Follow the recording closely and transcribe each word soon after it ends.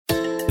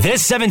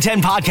This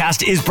 710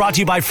 podcast is brought to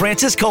you by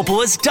Francis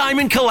Coppola's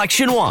Diamond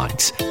Collection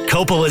Wines.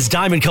 Coppola's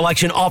Diamond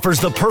Collection offers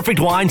the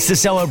perfect wines to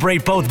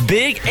celebrate both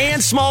big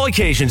and small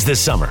occasions this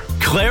summer.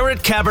 Claret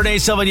Cabernet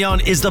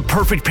Sauvignon is the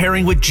perfect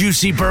pairing with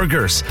juicy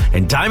burgers.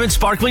 And Diamond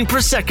Sparkling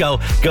Prosecco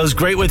goes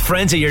great with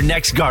friends at your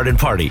next garden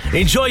party.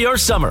 Enjoy your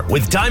summer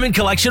with Diamond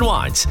Collection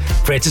Wines.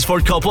 Francis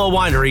Ford Coppola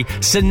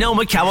Winery,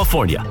 Sonoma,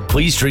 California.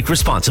 Please drink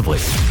responsibly.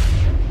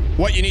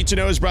 What you need to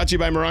know is brought to you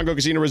by Morongo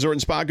Casino Resort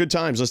and Spa. Good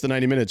times, less than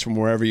 90 minutes from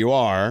wherever you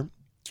are.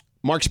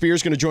 Mark Spears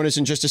is going to join us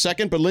in just a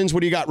second. But, Linz,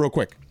 what do you got real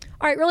quick?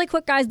 All right, really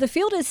quick, guys. The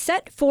field is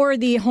set for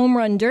the Home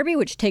Run Derby,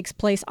 which takes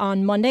place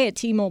on Monday at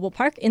T-Mobile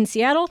Park in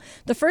Seattle.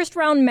 The first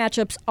round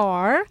matchups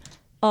are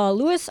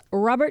Lewis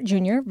Robert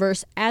Jr.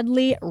 versus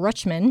Adley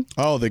Rutschman.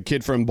 Oh, the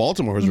kid from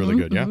Baltimore was really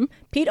good, yeah?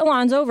 Pete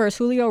Alonso versus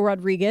Julio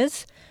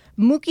Rodriguez.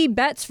 Mookie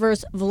Betts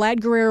versus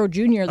Vlad Guerrero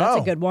Jr. That's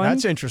a good one.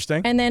 That's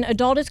interesting. And then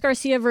Adolis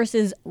Garcia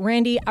versus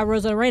Randy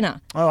Arozarena.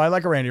 Oh, I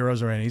like a Randy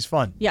Arozarena. He's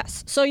fun.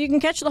 Yes. So you can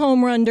catch the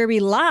Home Run Derby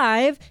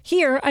live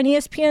here on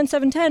ESPN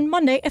 710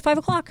 Monday at 5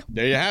 o'clock.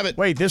 There you have it.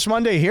 Wait, this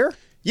Monday here?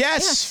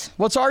 Yes.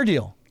 What's our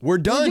deal? We're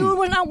done. We're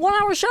doing a 1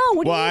 hour show.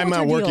 What do you mean, I'm what's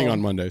not your working deal?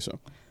 on Monday, so.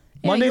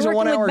 Yeah, Monday's you're a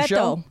working 1 hour with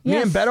show? Beto. Me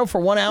Yes. and Beto for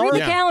 1 hour?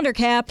 Read the calendar,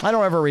 Cap. I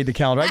don't ever read the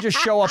calendar. I just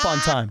show up on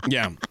time.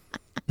 Yeah.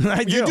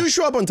 I do. You do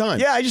show up on time.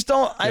 Yeah,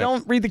 I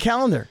don't read the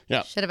calendar.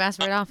 Yeah. Should have asked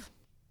right off.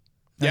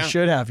 I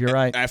should have. You're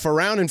right. F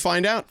around and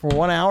find out. For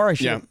 1 hour, I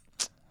should. Yeah.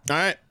 All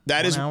right. That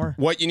 1 is hour?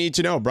 what you need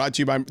to know. Brought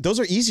to you by. Those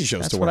are easy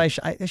shows That's to what work.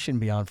 I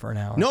shouldn't be on for an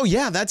hour. No,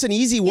 yeah, that's an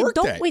easy work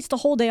Don't day. waste the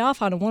whole day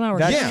off on a 1 hour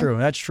That's show. true.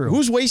 That's true.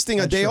 Who's wasting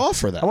a That's day true. off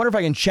for that? I wonder if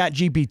I can chat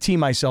GPT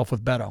myself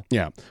with Beto.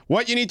 Yeah.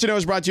 What you need to know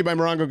is brought to you by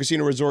Morongo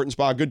Casino Resort and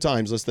Spa. Good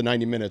times, less than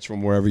 90 minutes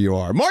from wherever you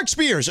are. Mark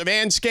Spears of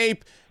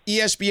Anscape,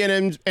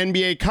 ESPN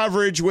NBA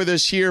coverage with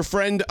us here,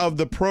 friend of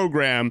the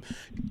program.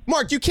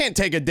 Mark, you can't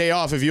take a day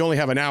off if you only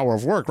have an hour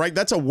of work, right?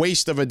 That's a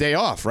waste of a day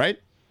off, right?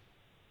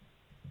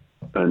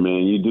 I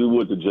mean, you do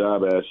what the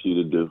job asks you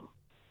to do.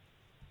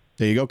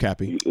 There you go,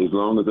 Cappy. As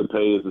long as the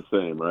pay is the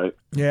same, right?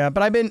 Yeah,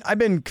 but I've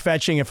been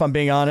fetching, if I'm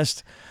being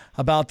honest,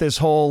 about this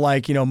whole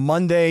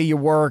Monday you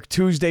work,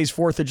 Tuesday's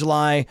 4th of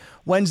July,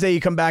 Wednesday you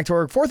come back to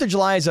work. 4th of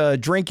July is a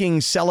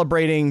drinking,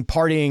 celebrating,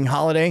 partying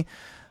holiday.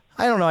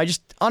 I don't know.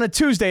 On a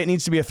Tuesday it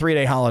needs to be a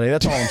 3-day holiday.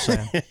 That's all I'm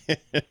saying.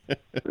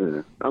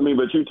 Yeah. I mean,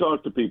 but you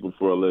talk to people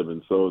for a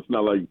living, so it's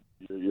not like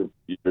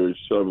you're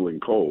shoveling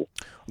coal.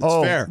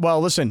 Fair. Well,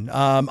 listen,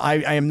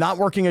 I am not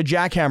working a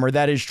jackhammer.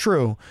 That is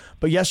true.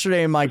 But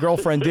yesterday, my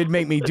girlfriend did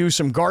make me do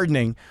some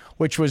gardening,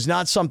 which was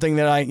not something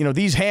that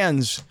these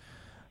hands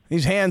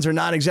are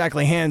not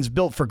exactly hands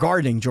built for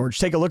gardening, George.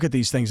 Take a look at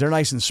these things. They're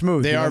nice and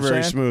smooth. They You know are what I'm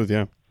very saying? smooth,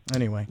 yeah.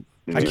 Anyway,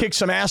 I kicked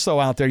some ass, though,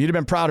 out there. You'd have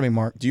been proud of me,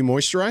 Mark. Do you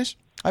moisturize?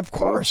 Of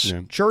course.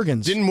 Yeah.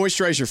 Jergens. Didn't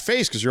moisturize your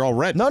face because you're all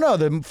red. No.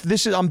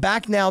 I'm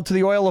back now to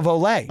the oil of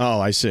Olay. Oh,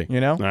 I see.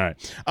 You know? All right.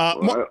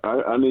 Well,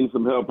 I need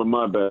some help in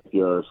my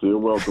backyard, so you're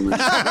welcome.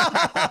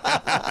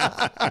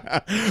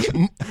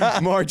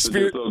 Mark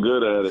Spears. You're so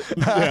good at it.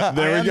 Yeah,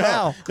 there I we am go.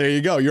 now. There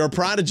you go. You're a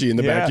prodigy in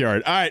the Yeah.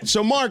 backyard. All right.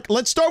 So, Mark,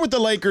 let's start with the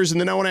Lakers, and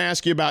then I want to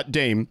ask you about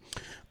Dame.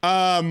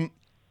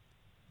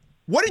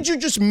 What did you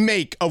just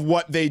make of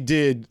what they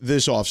did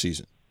this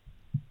offseason?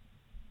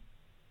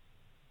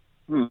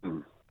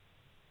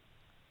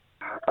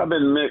 I've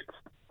been mixed.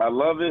 I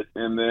love it,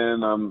 and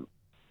then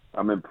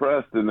I'm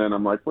impressed, and then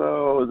I'm like,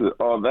 well, is it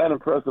all that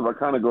impressive? I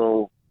kind of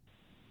go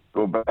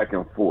back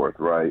and forth,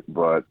 right?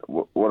 But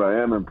what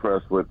I am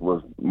impressed with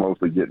was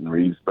mostly getting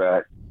Reeves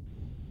back.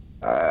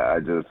 I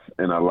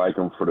like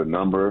him for the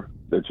number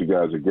that you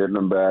guys are getting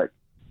him back.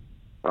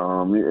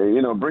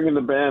 Bringing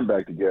the band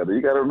back together.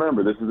 You got to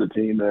remember, this is a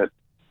team that,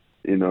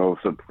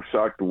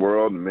 shocked the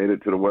world and made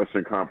it to the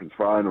Western Conference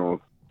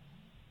Finals.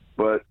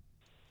 But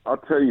I'll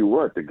tell you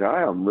what, the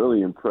guy I'm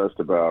really impressed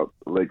about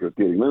the Lakers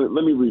getting.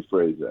 Let me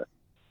rephrase that.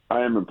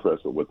 I am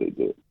impressed with what they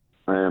did.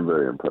 I am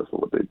very impressed with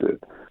what they did.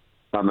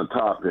 On the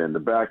top end, the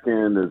back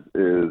end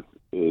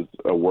is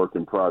a work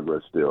in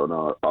progress still, and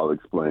I'll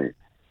explain.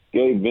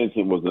 Gabe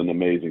Vincent was an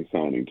amazing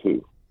signing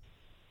too.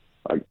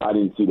 I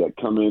didn't see that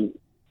coming.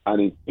 I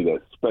didn't see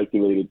that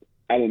speculated.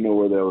 I didn't know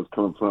where that was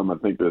coming from. I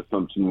think the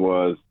assumption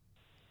was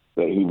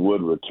that he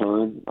would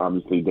return.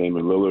 Obviously,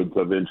 Damian Lillard's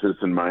of interest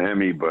in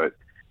Miami, but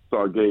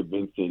saw Gabe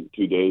Vincent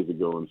 2 days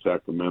ago in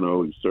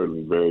Sacramento. He's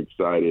certainly very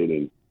excited,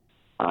 and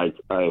I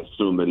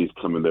assume that he's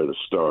coming there to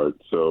start.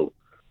 So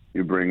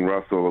you bring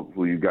Russell,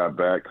 who you got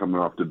back coming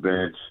off the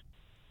bench,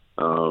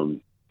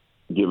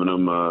 giving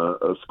him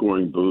a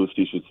scoring boost.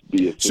 He should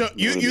be a So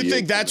you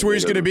think that's where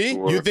he's going to be?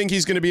 Score. You think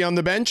he's going to be on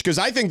the bench? Because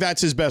I think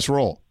that's his best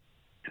role.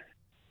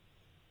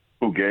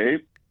 Who, Gabe?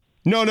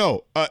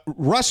 No.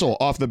 Russell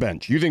off the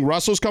bench. You think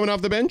Russell's coming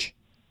off the bench?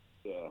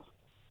 Yeah,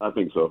 I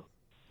think so.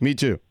 Me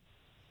too.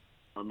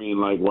 I mean,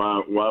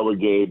 why would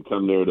Gabe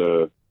come there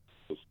to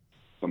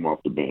come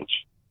off the bench?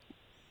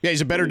 Yeah,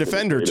 he's a better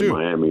defender In too.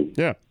 Miami.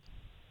 Yeah.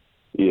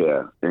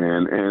 Yeah,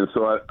 and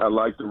so I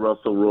like the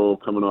Russell role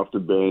coming off the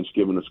bench,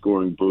 giving a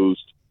scoring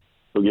boost.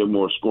 He'll get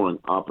more scoring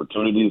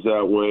opportunities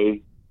that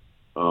way.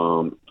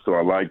 So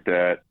I like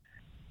that.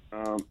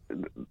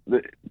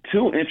 The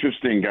two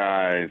interesting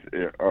guys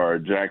are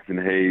Jackson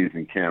Hayes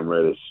and Cam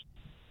Reddish.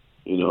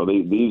 You know,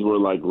 these were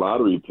like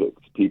lottery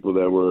picks, people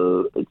that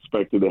were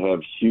expected to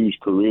have huge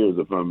careers.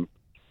 If I'm,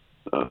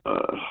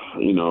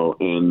 you know,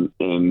 and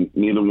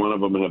neither one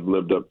of them have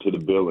lived up to the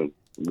billing.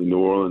 I mean, New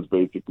Orleans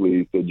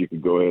basically said you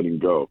could go ahead and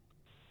go.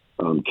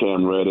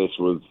 Cam Reddish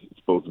was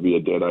supposed to be a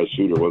dead-eye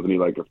shooter. Wasn't he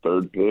like a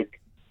third pick?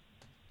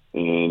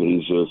 And he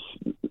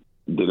just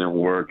didn't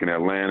work in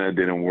Atlanta,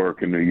 didn't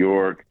work in New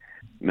York,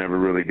 never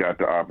really got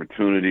the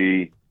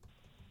opportunity.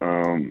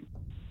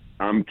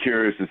 I'm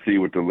curious to see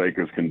what the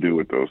Lakers can do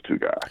with those two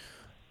guys.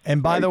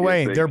 And by the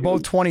way, they're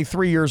both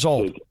 23 years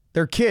old.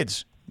 They're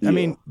kids. Yeah. I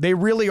mean, they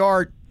really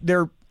are.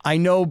 I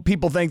know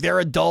people think they're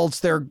adults,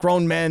 they're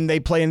grown men, they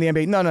play in the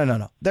NBA.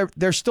 No.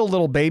 They're still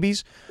little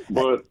babies.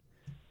 But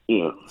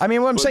yeah. I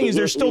mean, what I'm saying is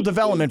there's still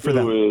development for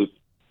them.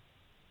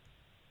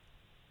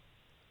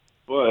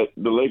 But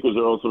the Lakers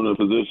are also in a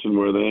position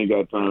where they ain't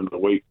got time to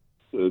wait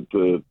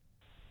to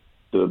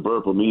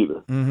burp them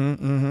either.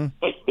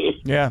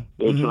 Yeah.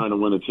 They're trying to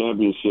win a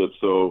championship.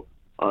 So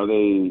are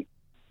they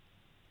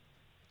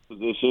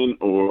position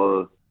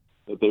or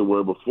that they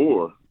were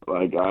before?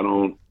 Like, I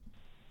don't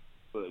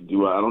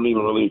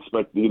even really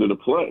expect either to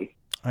play.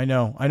 I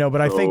know,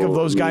 but I think of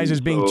those guys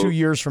as being 2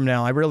 years from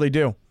now. I really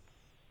do.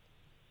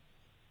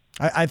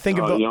 I think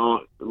of the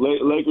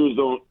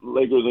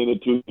Lakers ain't a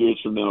 2 years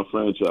from now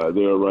franchise.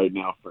 They're a right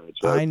now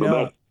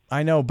franchise.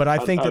 I know, but I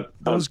think that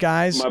those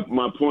guys.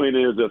 My point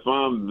is, if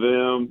I'm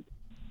them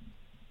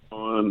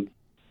on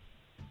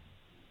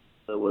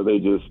where they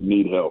just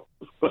need help,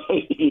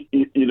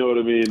 you know what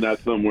I mean? Not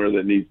somewhere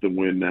that needs to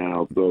win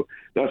now. So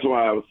that's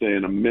why I was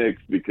saying a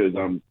mix, because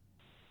I'm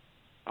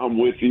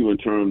with you in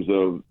terms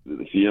of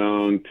this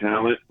young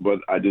talent, but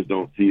I just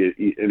don't see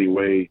it any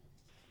way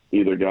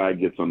either guy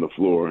gets on the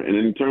floor. And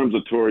in terms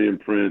of Taurean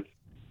Prince,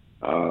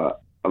 I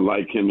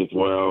like him as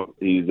well.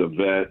 He's a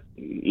vet.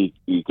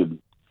 He could,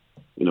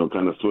 you know,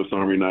 kind of Swiss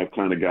Army knife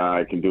kind of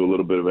guy, can do a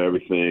little bit of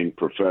everything,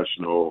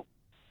 professional.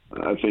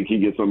 I think he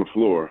gets on the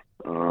floor.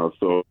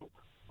 So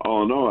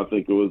all in all, I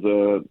think it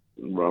was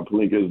Rob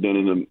Pelinka has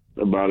done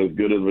about as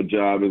good of a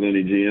job as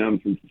any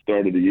GM since the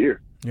start of the year.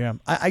 Yeah.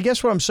 I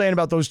guess what I'm saying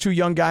about those two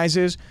young guys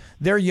is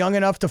they're young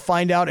enough to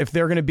find out if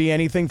they're going to be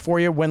anything for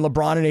you when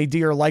LeBron and AD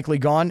are likely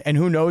gone. And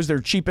who knows, they're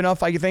cheap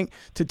enough, I think,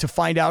 to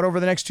find out over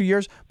the next 2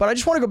 years. But I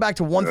just want to go back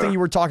to one thing you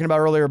were talking about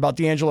earlier about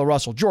D'Angelo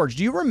Russell. George,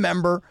 do you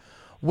remember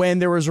when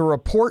there was a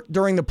report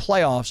during the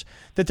playoffs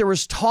that there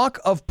was talk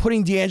of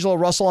putting D'Angelo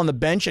Russell on the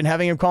bench and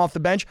having him come off the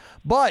bench?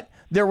 But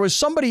there was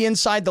somebody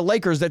inside the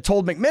Lakers that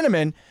told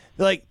McMenamin,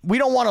 like, we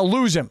don't want to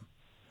lose him.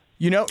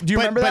 You know, do you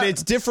remember that? But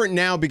it's different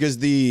now because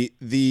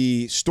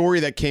the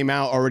story that came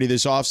out already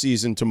this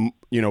offseason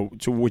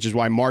to which is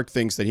why Mark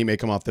thinks that he may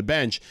come off the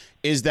bench,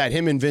 is that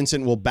him and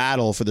Vincent will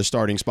battle for the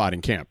starting spot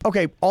in camp.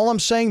 Okay, all I'm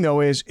saying though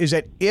is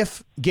that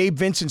if Gabe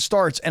Vincent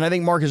starts, and I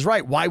think Mark is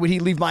right, why would he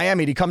leave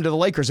Miami to come to the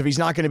Lakers if he's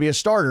not going to be a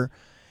starter?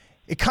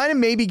 It kind of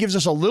maybe gives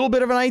us a little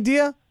bit of an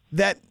idea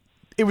that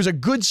it was a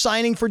good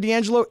signing for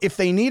D'Angelo if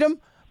they need him,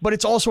 but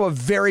it's also a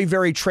very,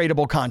 very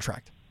tradable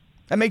contract.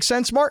 That makes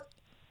sense, Mark?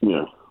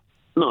 Yeah.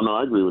 No,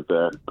 I agree with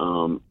that.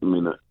 I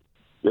mean, I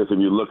guess if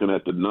you're looking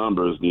at the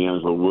numbers,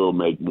 D'Angelo will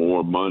make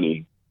more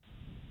money,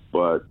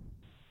 but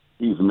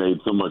he's made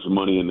so much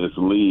money in this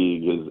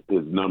league,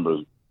 his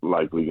numbers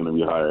likely going to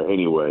be higher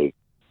anyway.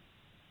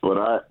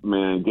 But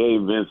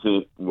Gabe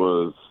Vincent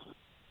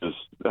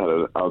had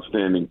an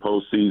outstanding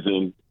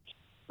postseason.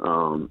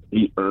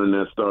 He earned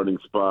that starting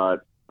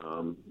spot.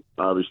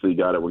 Obviously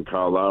got it when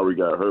Kyle Lowry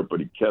got hurt, but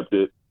he kept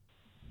it.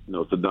 You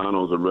know,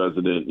 Sedano's a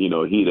resident,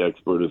 Heat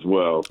expert as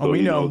well. So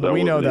we know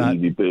that.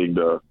 Easy thing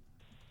to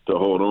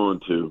hold on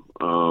to.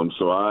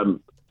 So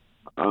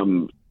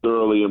I'm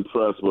thoroughly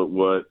impressed with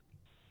what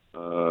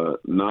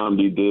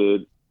Nnamdi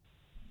did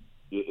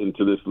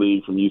into this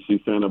league from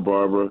UC Santa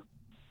Barbara,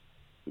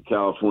 the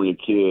California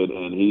kid,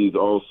 and he's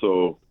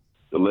also,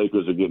 the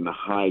Lakers are getting a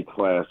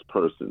high-class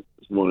person.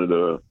 He's one of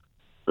the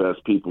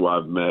best people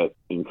I've met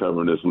in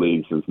covering this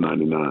league since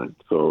 '99.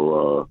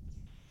 So,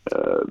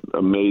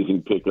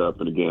 amazing pickup,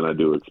 and again, I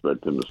do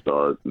expect him to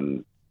start.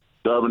 And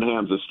Darvin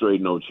Ham's a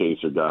straight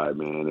no-chaser guy,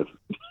 man.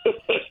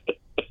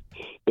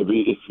 If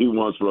he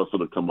wants Russell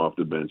to come off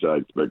the bench, I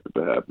expect it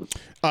to happen.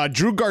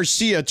 Drew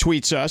Garcia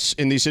tweets us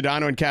in the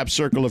Sedano and Cap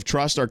Circle of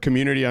Trust, our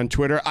community on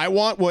Twitter. I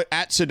want what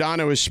at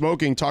Sedano is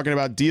smoking, talking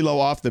about D'Lo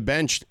off the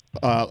bench,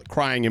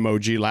 crying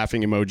emoji,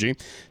 laughing emoji.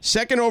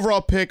 Second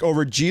overall pick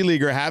over G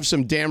Leaguer, have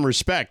some damn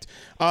respect.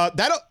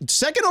 That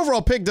second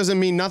overall pick doesn't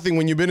mean nothing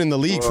when you've been in the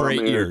league for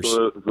 8 years.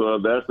 So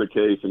that's the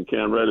case, and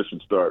Cam Reddish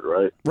should start,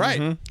 right? Right.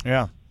 Mm-hmm.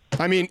 Yeah.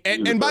 I mean,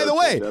 and by the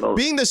way,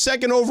 being the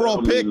second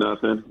overall pick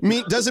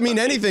doesn't mean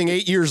anything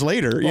 8 years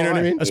later. You know what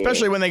I mean?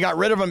 Especially when they got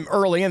rid of him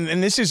early, and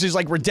this is his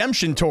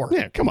redemption tour.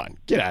 Yeah, come on,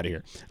 get out of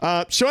here.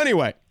 So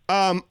anyway,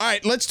 all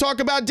right, let's talk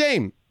about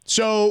Dame.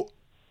 So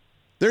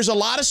there's a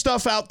lot of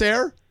stuff out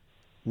there.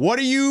 What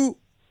are you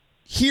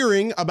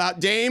hearing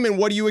about Dame, and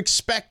what do you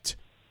expect,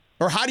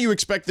 or how do you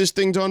expect this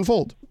thing to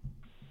unfold?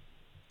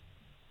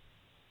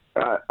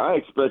 I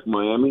expect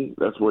Miami.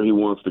 That's where he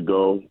wants to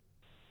go.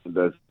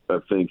 I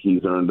think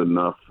he's earned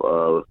enough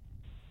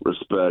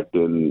respect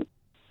and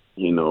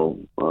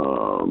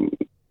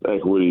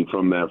equity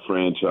from that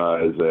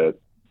franchise that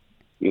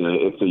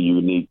it's a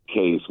unique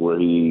case where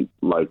he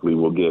likely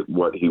will get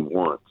what he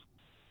wants.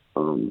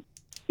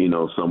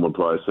 Some would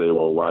probably say,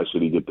 well, why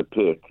should he get the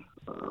pick?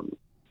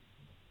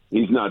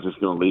 He's not just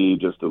going to leave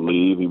just to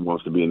leave. He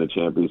wants to be in a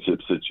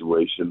championship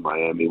situation.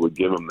 Miami would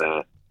give him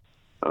that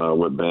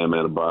with Bam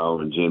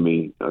Adebayo and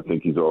Jimmy. I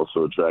think he's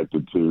also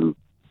attracted to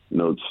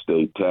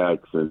state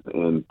tax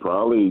and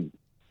probably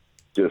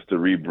just to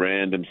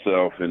rebrand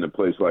himself in a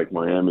place like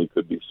Miami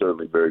could be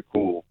certainly very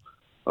cool.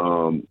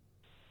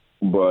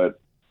 But,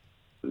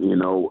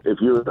 if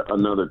you're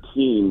another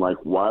team, like,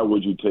 why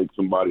would you take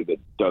somebody that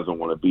doesn't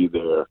want to be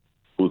there,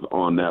 who's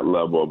on that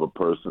level of a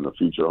person, a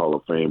future Hall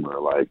of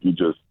Famer? Like, you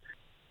just –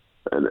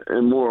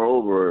 and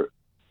moreover,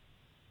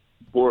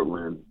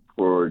 Portland,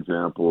 for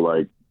example,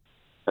 like,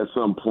 at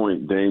some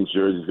point, Dame's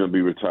jersey is going to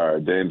be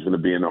retired. Dame's going to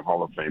be in the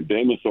Hall of Fame.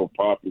 Dame is so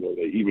popular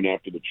that even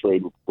after the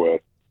trade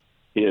request,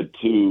 he had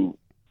 2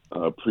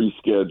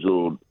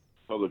 pre-scheduled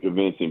public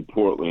events in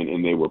Portland,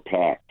 and they were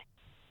packed.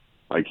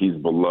 Like, he's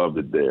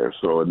beloved there.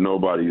 So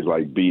nobody's,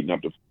 like, beating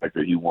up the fact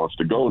that he wants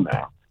to go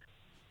now.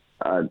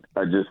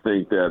 I just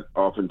think that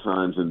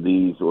oftentimes in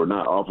these, or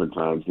not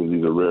oftentimes, because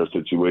these are rare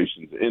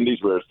situations, in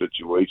these rare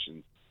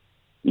situations,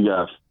 you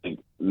got to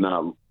think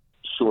not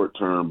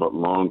short-term but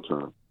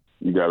long-term.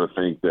 You got to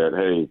think that,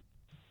 hey,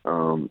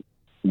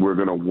 we're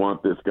going to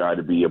want this guy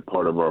to be a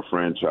part of our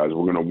franchise.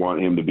 We're going to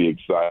want him to be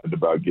excited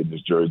about getting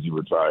his jersey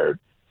retired.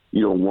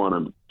 You don't want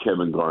a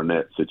Kevin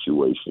Garnett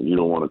situation. You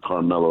don't want a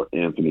Carmelo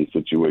Anthony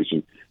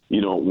situation.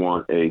 You don't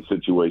want a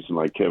situation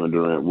like Kevin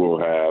Durant will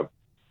have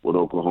with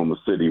Oklahoma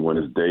City when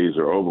his days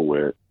are over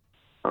with.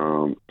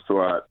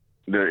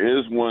 There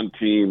is one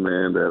team,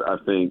 man, that I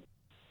think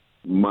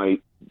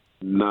might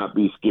not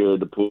be scared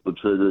to pull the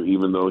trigger,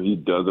 even though he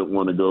doesn't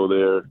want to go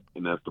there,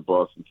 and that's the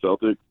Boston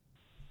Celtics.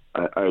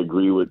 I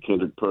agree with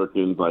Kendrick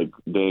Perkins. Like,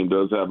 Dame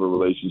does have a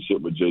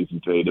relationship with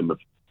Jason Tatum. If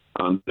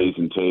I'm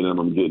Jason Tatum,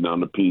 I'm getting on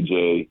the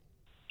PJ,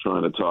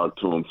 trying to talk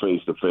to him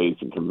face-to-face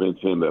and convince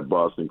him that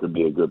Boston could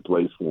be a good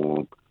place for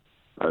him.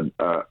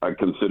 I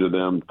consider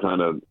them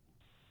kind of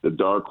the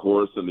dark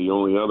horse and the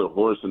only other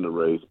horse in the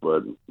race,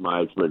 but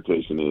my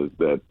expectation is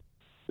that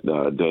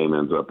Dame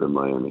ends up in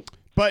Miami.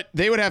 But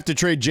they would have to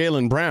trade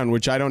Jaylen Brown,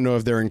 which I don't know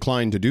if they're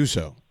inclined to do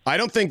so. I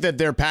don't think that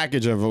their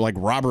package of like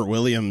Robert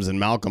Williams and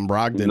Malcolm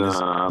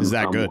Brogdon is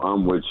that good.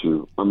 I'm with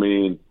you. I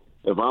mean,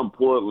 if I'm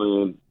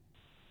Portland,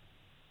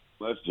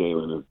 let's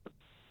Jaylen.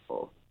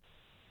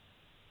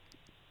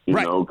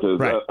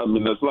 Because I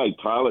mean, that's like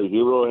Tyler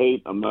Hero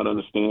hate. I'm not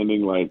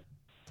understanding. Like,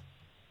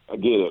 I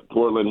get it.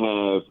 Portland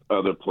has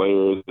other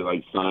players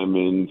like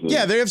Simons. And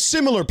they have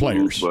similar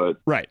players,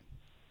 but right.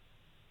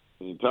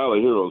 I mean, Tyler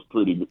Hero's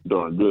pretty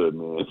darn good,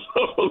 man.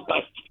 So,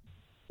 like,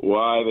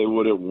 why they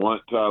wouldn't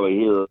want Tyler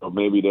Hero?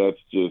 Maybe that's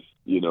just,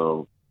 good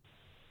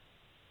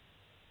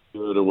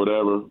or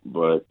whatever.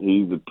 But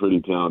he's a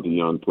pretty talented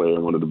young player,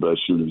 one of the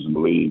best shooters in the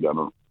league.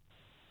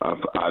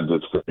 I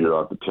just figure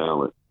out the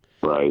talent,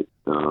 right?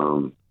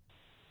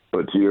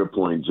 But to your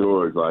point,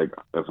 George, like,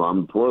 if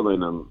I'm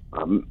Portland,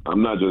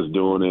 I'm not just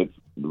doing it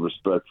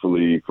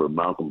respectfully for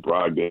Malcolm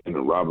Brogdon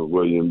and Robert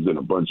Williams and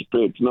a bunch of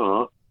picks.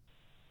 No,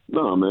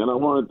 man, I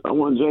want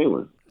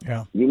Jaylen.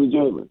 Yeah, give me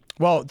Jaylen.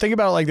 Well, think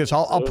about it like this.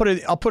 I'll put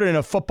it in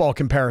a football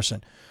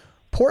comparison.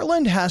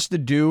 Portland has to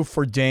do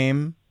for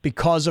Dame,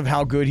 because of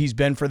how good he's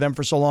been for them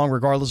for so long,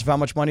 regardless of how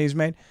much money he's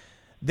made.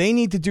 They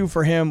need to do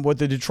for him what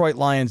the Detroit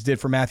Lions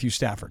did for Matthew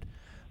Stafford.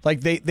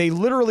 Like, they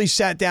literally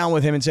sat down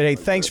with him and said, hey,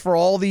 thanks for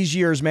all these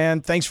years, man.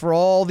 Thanks for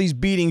all these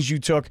beatings you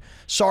took.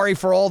 Sorry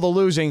for all the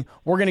losing.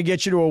 We're going to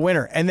get you to a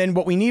winner. And then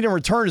what we need in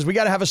return is we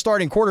got to have a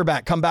starting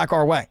quarterback come back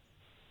our way.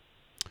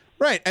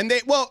 Right, and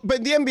but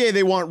the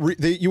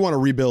NBA, you want to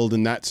rebuild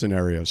in that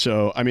scenario.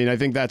 So, I mean, I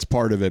think that's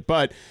part of it.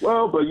 But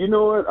you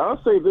know what?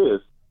 I'll say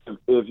this: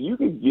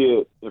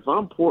 if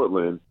I'm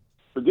Portland,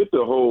 forget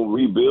the whole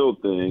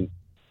rebuild thing.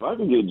 If I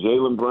can get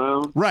Jaylen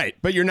Brown, right?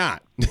 But you're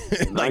not.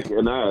 and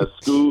I have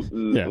Scoot,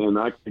 and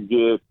I can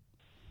get,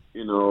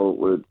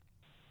 you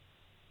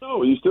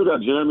still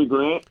got Jeremy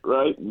Grant,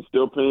 right? You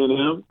still paying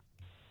him,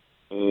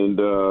 and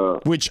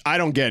which I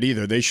don't get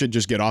either. They should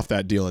just get off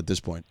that deal at this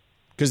point.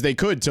 Because they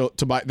could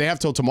they have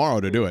till tomorrow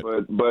to do it.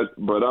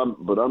 But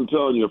I'm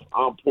telling you, if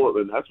I'm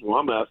Portland, that's what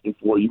I'm asking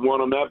for. You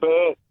want them that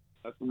bad?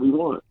 That's what we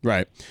want.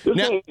 Right. This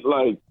ain't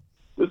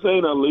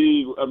a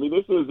league. I mean,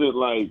 this isn't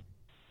like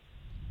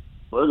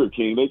Burger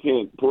King.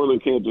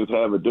 Portland can't just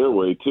have it their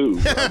way too.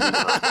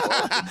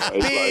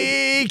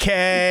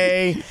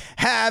 BK,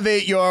 have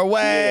it your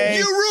way.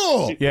 You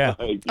rule. Yeah.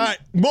 All right,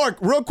 Mark,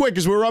 real quick,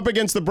 because we're up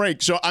against the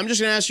break. So I'm just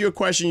going to ask you a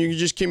question. You can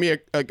just give me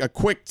a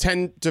quick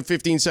 10 to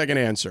 15 second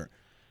answer.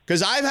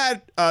 Because I've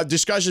had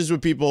discussions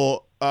with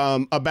people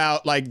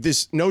about like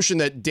this notion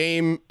that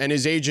Dame and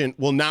his agent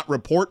will not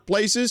report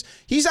places.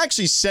 He's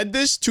actually said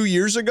this 2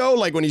 years ago,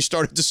 like when he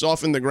started to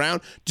soften the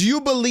ground. Do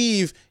you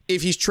believe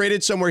if he's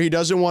traded somewhere he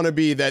doesn't want to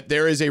be, that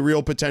there is a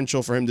real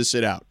potential for him to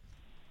sit out?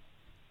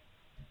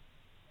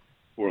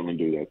 Portland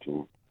do that to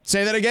him.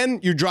 Say that again.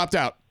 You dropped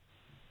out.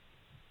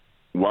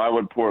 Why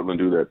would Portland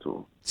do that to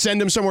him?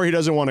 Send him somewhere he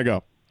doesn't want to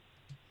go.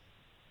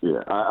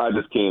 Yeah, I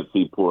just can't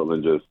see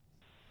Portland just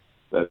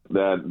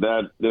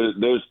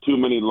there's too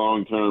many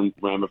long-term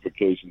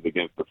ramifications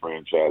against the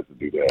franchise to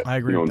do that. I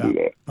agree you with don't that.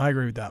 do that. I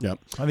agree with that. Yep.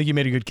 I think you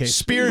made a good case.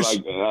 Spears.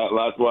 That's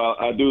why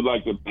I do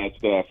like the Matt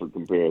Stafford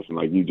comparison.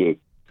 Like you just,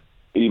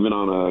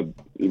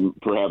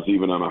 perhaps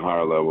even on a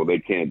higher level, they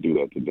can't do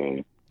that to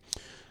Dame.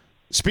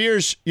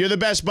 Spears, you're the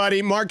best,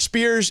 buddy. Mark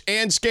Spears,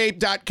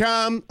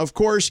 Anscape.com. Of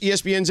course,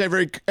 ESPN's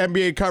every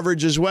NBA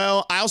coverage as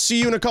well. I'll see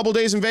you in a couple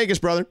days in Vegas,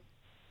 brother.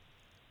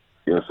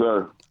 Yes,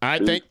 sir. All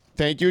right,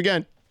 thank you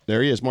again.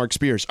 There he is, Mark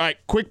Spears. All right,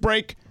 quick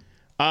break.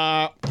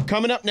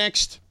 Coming up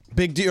next,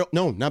 big deal.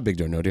 No, not big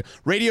deal, no deal.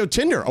 Radio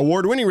Tinder,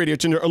 award-winning Radio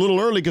Tinder, a little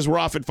early because we're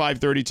off at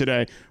 5:30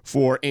 today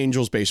for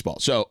Angels baseball.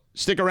 So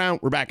stick around.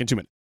 We're back in 2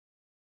 minutes.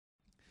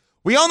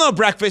 We all know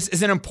breakfast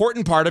is an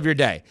important part of your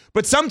day,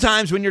 but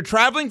sometimes when you're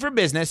traveling for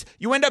business,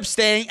 you end up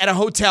staying at a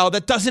hotel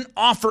that doesn't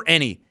offer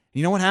any.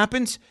 You know what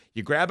happens?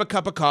 You grab a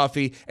cup of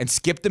coffee and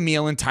skip the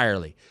meal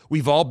entirely.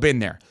 We've all been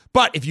there.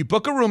 But if you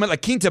book a room at La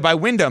Quinta by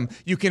Wyndham,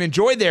 you can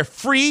enjoy their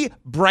free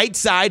Bright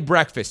Side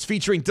breakfast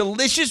featuring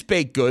delicious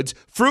baked goods,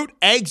 fruit,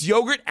 eggs,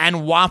 yogurt,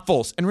 and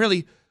waffles. And really,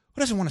 who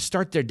doesn't want to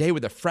start their day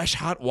with a fresh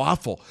hot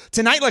waffle?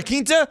 Tonight, La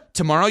Quinta,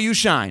 tomorrow you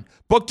shine.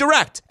 Book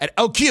direct at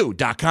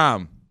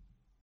lq.com.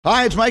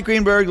 Hi, it's Mike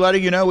Greenberg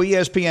letting you know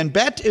ESPN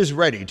Bet is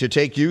ready to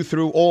take you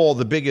through all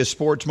the biggest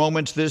sports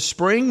moments this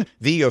spring.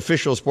 The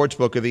official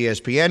sportsbook of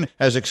ESPN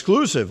has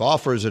exclusive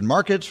offers and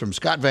markets from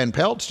Scott Van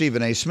Pelt,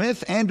 Stephen A.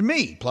 Smith, and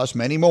me, plus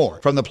many more.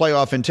 From the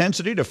playoff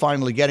intensity to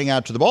finally getting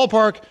out to the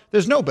ballpark,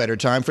 there's no better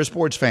time for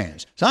sports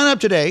fans. Sign up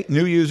today.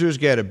 New users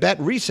get a bet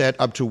reset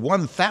up to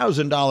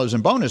 $1,000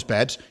 in bonus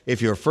bets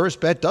if your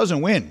first bet doesn't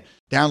win.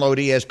 Download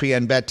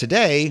ESPN Bet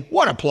today.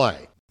 What a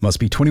play. Must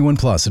be 21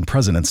 plus and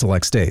present in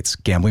select states.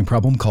 Gambling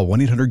problem? Call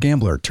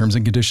 1-800-GAMBLER. Terms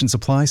and conditions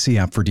apply. See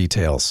app for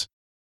details.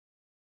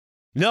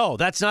 No,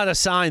 that's not a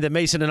sign that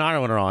Mason and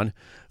Ireland are on.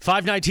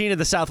 5:19 in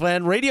the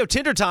Southland. Radio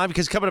Tinder time,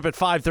 because coming up at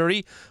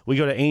 5:30, we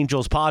go to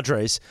Angels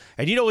Padres.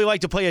 And you know we like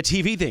to play a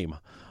TV theme.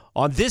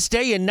 On this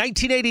day in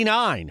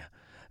 1989,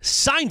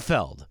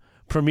 Seinfeld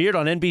premiered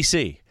on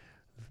NBC.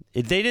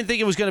 They didn't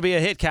think it was going to be a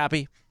hit,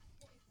 Cappy.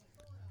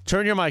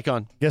 Turn your mic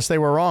on. Guess they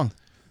were wrong.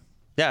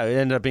 Yeah, it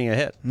ended up being a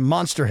hit.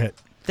 Monster hit.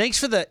 Thanks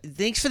for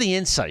the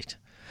insight.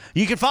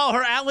 You can follow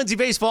her at Lindsay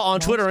Baseball on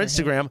Twitter or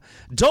Instagram.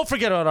 Don't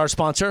forget about our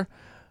sponsor,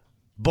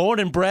 born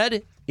and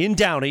bred in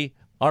Downey,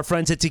 our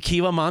friends at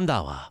Tequila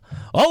Mandala.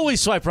 Always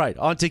swipe right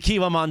on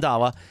Tequila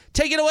Mandala.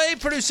 Take it away,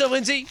 producer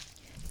Lindsay.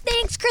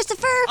 Thanks,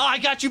 Christopher. Oh, I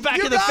got you back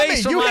You in the got face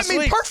me. from You hit last me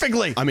week.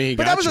 perfectly. I mean,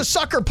 but that was a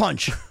sucker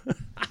punch.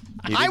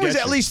 I was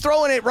at least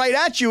throwing it right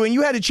at you, and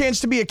you had a chance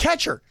to be a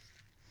catcher.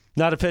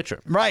 Not a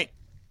pitcher. Right.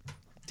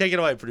 Take it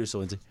away, producer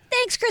Lindsay.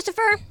 Thanks,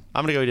 Christopher.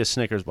 I'm going to go eat a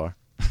Snickers bar.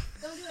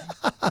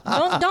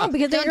 Don't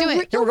because Don't do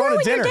it. You'll We're going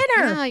to ruin your dinner.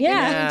 dinner. No, you're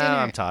Yeah. not. Dinner.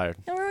 I'm tired.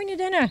 Don't ruin your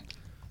dinner.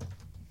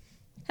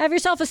 Have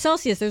yourself a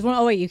Celsius. There's one.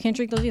 Oh, wait, you can't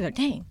drink those either.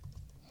 Dang.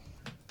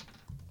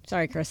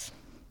 Sorry, Chris.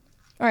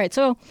 All right,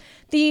 so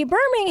the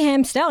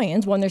Birmingham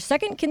Stallions won their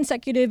second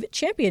consecutive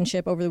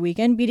championship over the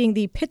weekend, beating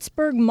the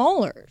Pittsburgh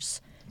Maulers.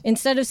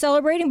 Instead of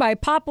celebrating by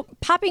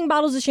popping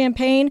bottles of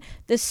champagne,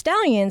 the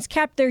Stallions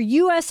capped their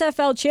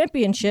USFL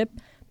championship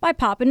by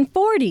popping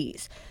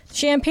 40s.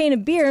 Champagne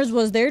of beers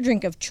was their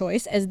drink of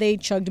choice as they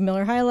chugged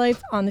Miller High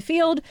Life on the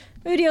field.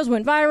 Videos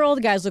went viral.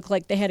 The guys looked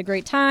like they had a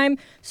great time.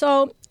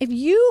 So if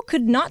you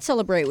could not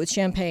celebrate with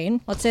champagne,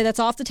 let's say that's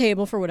off the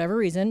table for whatever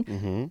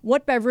reason,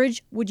 what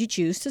beverage would you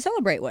choose to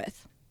celebrate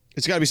with?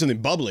 It's got to be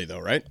something bubbly, though,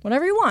 right?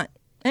 Whatever you want.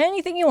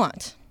 Anything you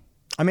want.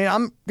 I mean,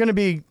 I'm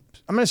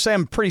gonna say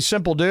I'm a pretty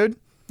simple dude.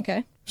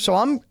 Okay. So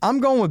I'm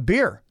going with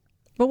beer.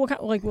 But what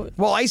kind, like, what?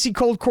 Well, icy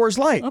cold Coors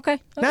Light. Okay.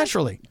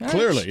 Naturally.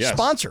 Clearly, yes.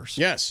 Sponsors.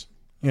 Yes.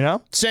 You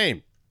know?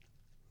 Same.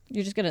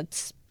 You're just going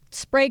to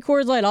spray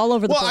Coors Light all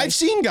over the Well, place. I've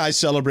seen guys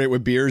celebrate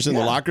with beers in the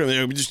locker room.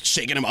 They're just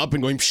shaking them up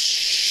and going,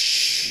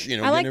 shh. You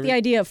know, I like the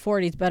idea of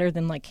 40s better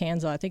than like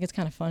cans, though. I think it's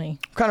kind of funny.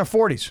 What kind of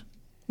 40s?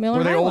 Miller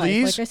Were they High Old Life,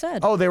 E's? like I said.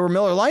 Oh, they were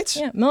Miller Lights?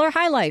 Yeah, Miller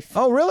High Life.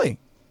 Oh, really?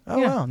 Oh,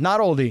 Yeah. wow. Not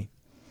Old E.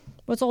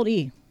 What's Old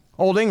E?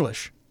 Old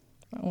English.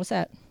 What's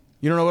that?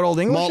 You don't know what Old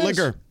English malt is?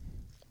 liquor.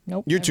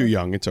 Nope. You're too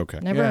young. It's okay.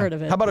 Never Yeah. heard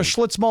of it. How about a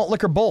Schlitz Malt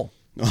Liquor Bowl?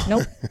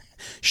 Nope.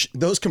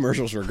 Those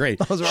commercials were great.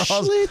 Those are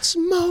awesome. Schlitz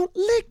Malt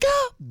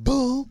Liquor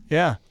Bull.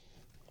 Yeah.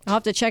 I'll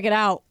have to check it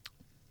out.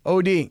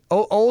 OD.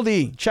 Old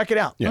E. Check it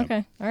out. Yeah.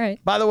 Okay. All right.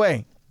 By the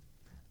way,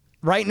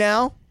 right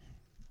now,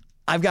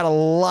 I've got a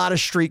lot of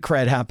street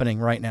cred happening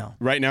right now.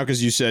 Right now,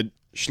 because you said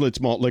Schlitz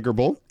Malt Liquor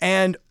Bull.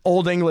 And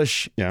Old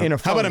English Yeah. in a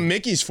How about a phony.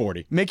 Mickey's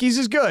 40? Mickey's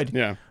is good.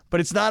 Yeah. But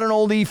it's not an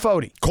Old E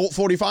 40. Colt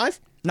 45?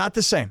 Not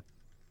the same.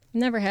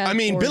 Never had. I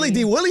mean, 40. Billy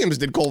D. Williams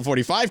did Colt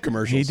 45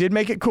 commercials. He did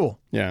make it cool.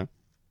 Yeah.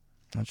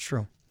 That's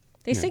true.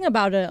 They sing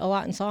about it a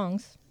lot in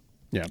songs.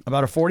 Yeah.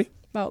 About a 40?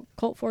 About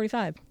Colt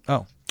 45. Oh.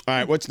 All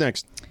right, what's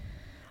next?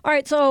 All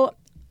right, so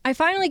I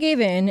finally gave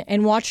in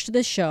and watched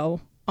this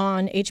show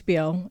on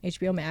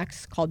HBO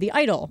Max, called The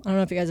Idol. I don't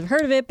know if you guys have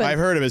heard of it, but I've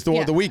heard of it. It's the one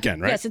with The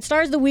Weeknd, right? Yes, it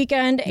stars The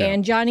Weeknd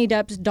and Johnny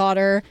Depp's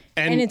daughter,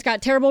 and it's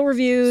got terrible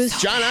reviews.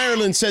 John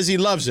Ireland says he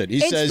loves it. He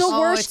It's says the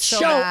worst it's so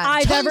show bad.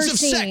 I've tons ever of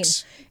seen.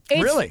 sex.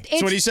 Really?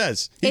 That's what he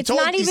says. He it's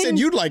not said even-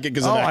 you'd like it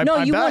because of that. No,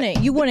 I you bet.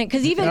 wouldn't. You wouldn't,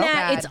 because even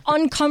that, Bad. it's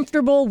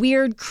uncomfortable,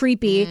 weird,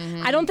 creepy.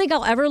 I don't think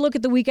I'll ever look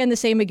at The Weeknd the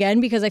same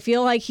again because I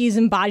feel like he's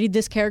embodied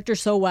this character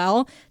so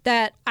well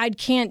that I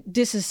can't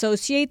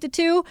disassociate the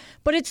two.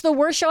 But it's the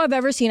worst show I've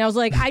ever seen. I was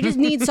like, I just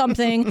need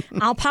something.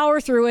 I'll power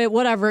through it,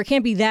 whatever. It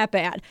can't be that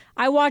bad.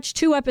 I watched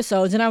 2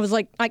 episodes and I was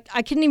like, I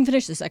couldn't even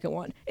finish the second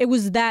one. It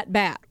was that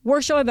bad.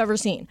 Worst show I've ever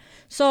seen.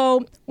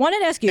 So, wanted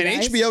to ask you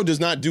And guys. HBO does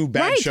not do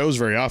bad Right. shows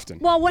very often.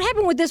 Well, what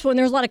happened with this one,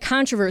 there was a lot of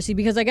controversy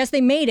because I guess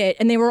they made it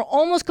and they were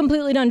almost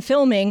completely done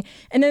filming.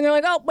 And then they're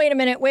like, oh, wait a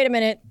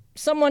minute.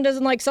 Someone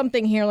doesn't like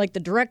something here, like the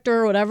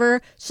director or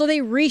whatever. So they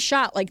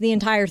reshot like the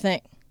entire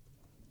thing.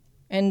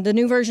 And the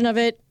new version of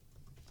it,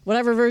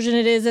 whatever version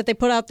it is that they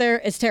put out there,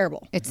 is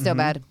terrible. It's so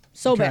bad.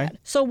 So bad.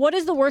 So what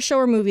is the worst show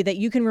or movie that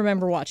you can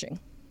remember watching?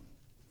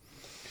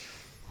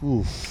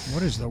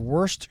 What is the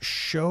worst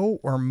show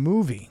or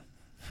movie?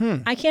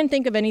 I can't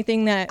think of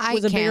anything that I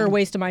was a bigger can.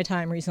 waste of my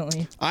time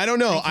recently. I don't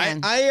know. I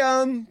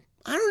can.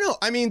 I don't know.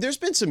 I mean, there's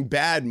been some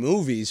bad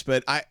movies,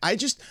 but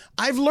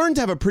I've learned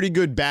to have a pretty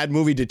good bad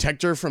movie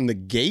detector from the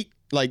gate,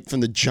 like from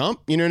the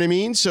jump. You know what I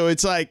mean? So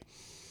it's like,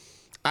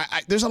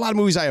 there's a lot of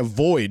movies I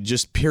avoid,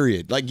 just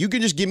period. Like you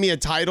can just give me a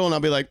title and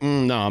I'll be like,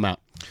 no, I'm out.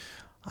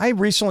 I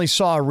recently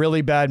saw a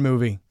really bad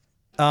movie.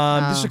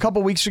 This is a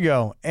couple weeks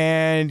ago.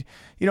 And,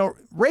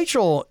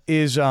 Rachel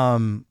is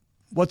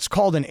what's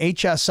called an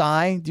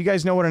HSI. Do you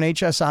guys know what an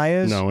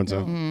HSI is? No, it's a.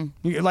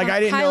 I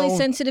didn't Highly know.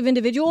 sensitive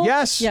individual?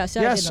 Yes, I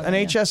did know an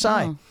that, yeah.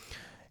 HSI.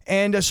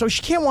 And so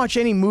she can't watch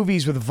any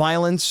movies with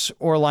violence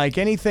or like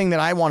anything that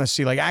I want to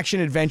see, like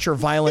action, adventure,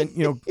 violent,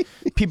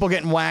 people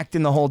getting whacked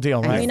in the whole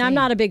deal, right? I mean, I'm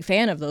not a big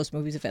fan of those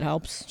movies, if it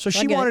helps. So I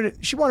she get wanted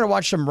it. to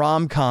watch some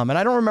rom-com, and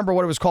I don't remember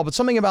what it was called, but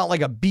something about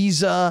like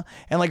Ibiza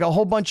and like a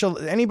whole bunch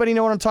of, anybody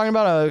know what I'm talking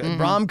about? A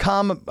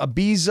rom-com,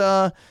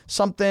 Ibiza,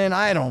 something,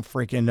 I don't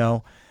freaking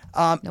know.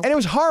 And it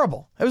was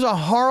horrible. It was a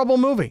horrible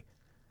movie.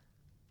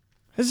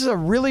 This is a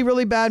really,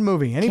 really bad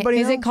movie. Anybody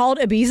Is know? it called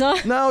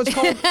Ibiza? No, it's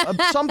called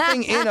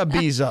something in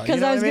Ibiza.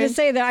 Because I was going to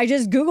say that I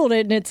just Googled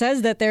it and it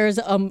says that there's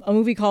a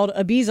movie called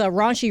Ibiza,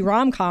 raunchy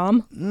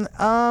rom-com.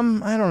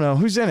 I don't know.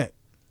 Who's in it?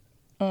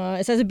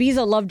 It says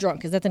Ibiza Love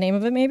Drunk. Is that the name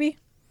of it, maybe?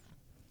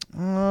 Is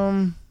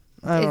it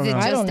I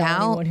just don't know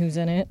out? anyone who's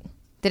in it.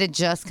 Did it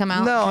just come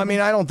out? No, I mean,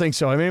 I don't think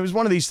so. I mean, it was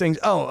one of these things.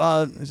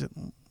 Is it?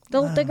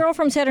 The girl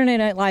from Saturday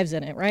Night Live's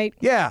in it, right?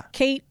 Yeah,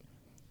 Kate.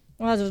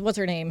 What's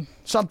her name?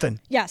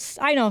 something. Yes,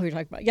 I know who you're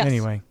talking about. Yes.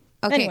 Anyway.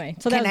 Okay. Anyway,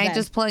 so that can was I bad.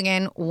 just plug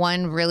in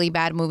one really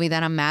bad movie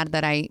that I'm mad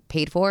that I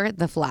paid for?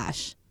 The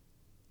Flash.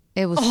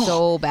 It was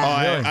so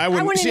bad. I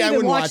wouldn't wouldn't see. I even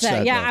wouldn't watch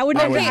that. Yeah, though. I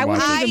wouldn't watch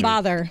even it.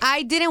 bother.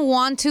 I didn't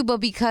want to, but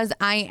because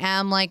I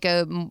am like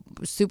a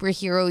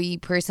superhero-y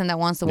person that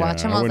wants to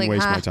watch them, I I was wouldn't like,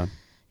 waste my time.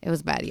 It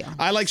was bad, yeah.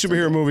 I like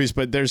superhero movies,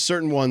 but there's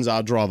certain ones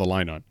I'll draw the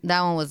line on. That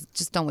one was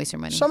just don't waste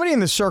your money. Somebody in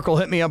the circle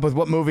hit me up with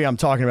what movie I'm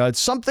talking about. It's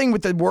something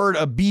with the word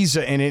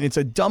Ibiza in it. It's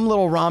a dumb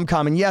little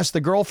rom-com. And yes,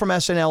 the girl from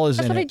SNL is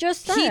That's in what I it.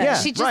 just said. Yeah,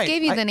 she just right.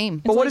 gave you the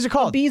name. But what is it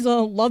called?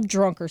 Ibiza Love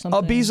Drunk or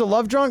something. Ibiza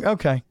Love Drunk?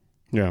 Okay.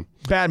 Yeah.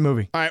 Bad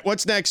movie. All right.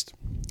 What's next?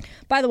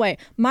 By the way,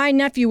 my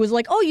nephew was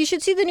like, "Oh, you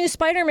should see the new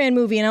Spider-Man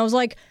movie," and I was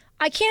like,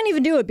 "I can't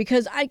even do it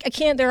because I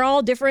can't. They're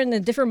all different,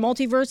 and different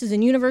multiverses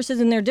and universes,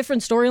 and they're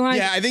different storylines."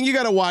 Yeah, I think you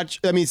got to watch.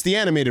 I mean, it's the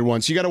animated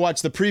one, so you got to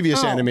watch the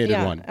previous Oh, animated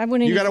yeah, one. I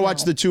wouldn't You got to even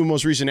watch know. the two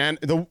most recent,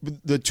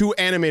 the two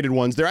animated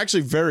ones. They're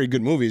actually very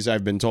good movies.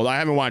 I've been told. I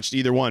haven't watched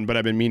either one, but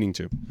I've been meaning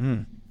to.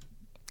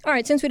 All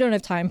right, since we don't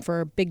have time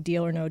for big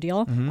deal or no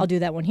deal, I'll do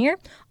that one here.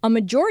 A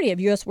majority of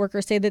U.S.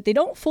 workers say that they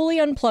don't fully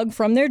unplug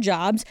from their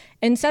jobs,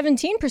 and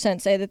 17%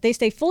 say that they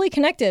stay fully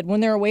connected when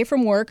they're away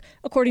from work,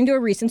 according to a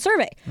recent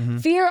survey.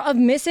 Fear of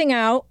missing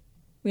out.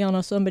 We all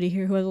know somebody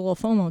here who has a little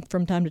FOMO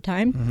from time to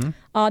time.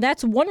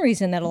 That's one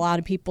reason that a lot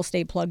of people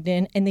stay plugged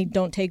in and they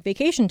don't take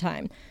vacation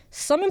time.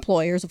 Some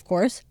employers, of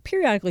course,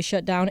 periodically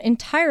shut down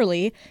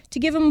entirely to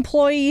give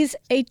employees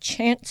a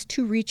chance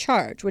to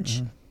recharge,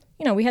 which...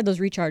 You know, we had those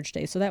recharge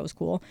days, so that was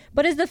cool.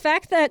 But is the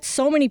fact that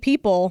so many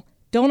people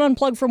don't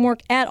unplug from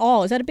work at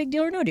all, is that a big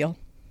deal or no deal?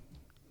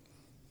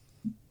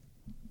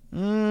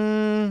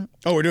 Oh,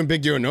 we're doing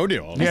big deal or no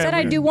deal. I said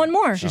I'd do one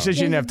more. She said she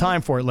didn't have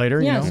time for it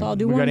later. Yeah, you know. so I'll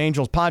do we one. got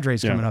Angels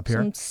Padres coming up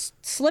here. I'm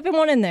slipping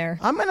one in there.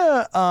 I'm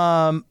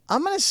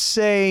gonna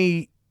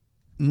say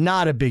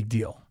not a big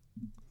deal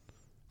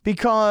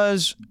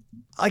because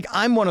like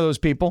I'm one of those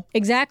people.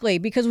 Exactly,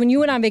 because when you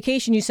went on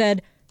vacation, you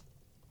said,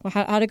 well,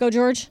 how'd it go,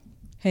 George?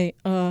 Hey,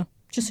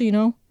 just so you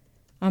know,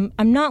 I'm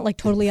not like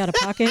totally out of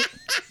pocket.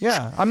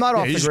 Yeah, I'm not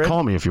off You the just grid.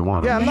 call me if you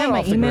want. Yeah, I'm I not have my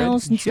off the grid.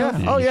 emails and stuff.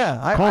 Yeah. Oh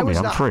yeah. Call I me, was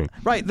I'm not, free.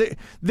 Right.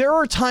 There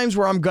are times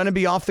where I'm going to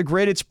be off the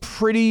grid. It's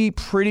pretty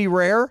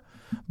rare.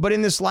 But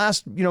in this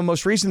last,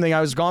 most recent thing,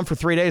 I was gone for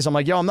 3 days. I'm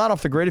like, yo, I'm not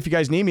off the grid. If you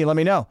guys need me, let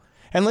me know.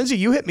 And Lindsay,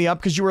 you hit me up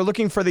because you were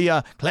looking for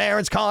the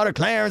Clarence Carter,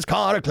 Clarence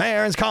Carter,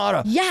 Clarence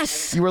Carter.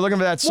 Yes. You were looking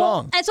for that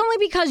song. Well, it's only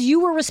because you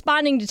were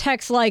responding to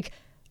texts like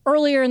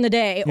earlier in the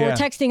day or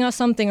texting us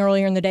something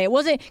earlier in the day. It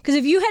wasn't because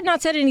if you had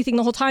not said anything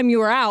the whole time you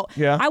were out,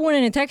 I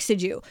wouldn't have texted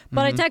you.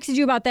 But I texted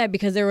you about that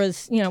because there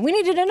was, we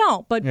needed to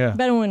know. But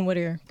Bedouin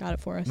Whittier got it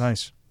for us.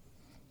 Nice.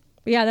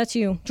 But yeah, that's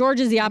you.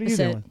 George is the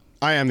opposite.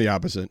 I am the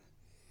opposite.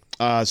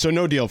 So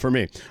no deal for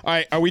me. All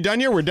right, are we done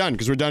here? We're done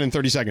because we're done in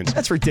 30 seconds.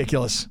 That's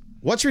ridiculous.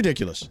 What's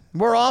ridiculous?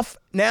 We're off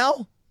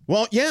now?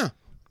 Well, yeah.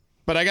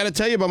 But I got to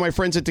tell you about my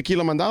friends at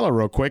Tequila Mandala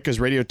real quick because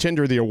Radio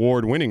Tinder, the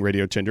award-winning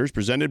Radio Tinder, is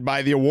presented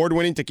by the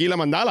award-winning Tequila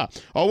Mandala.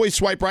 Always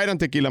swipe right on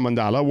Tequila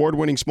Mandala,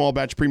 award-winning small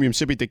batch premium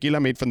sippy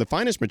tequila made from the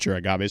finest mature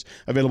agaves.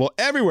 Available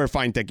everywhere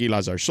fine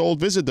tequilas are sold.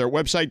 Visit their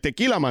website,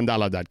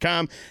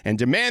 tequilamandala.com, and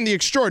demand the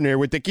extraordinary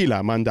with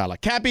Tequila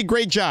Mandala. Cappy,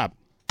 great job.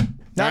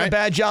 Not a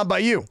bad job by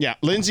you. Yeah.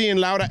 Lindsay and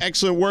Laura,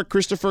 excellent work.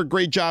 Christopher,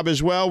 great job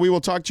as well. We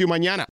will talk to you mañana.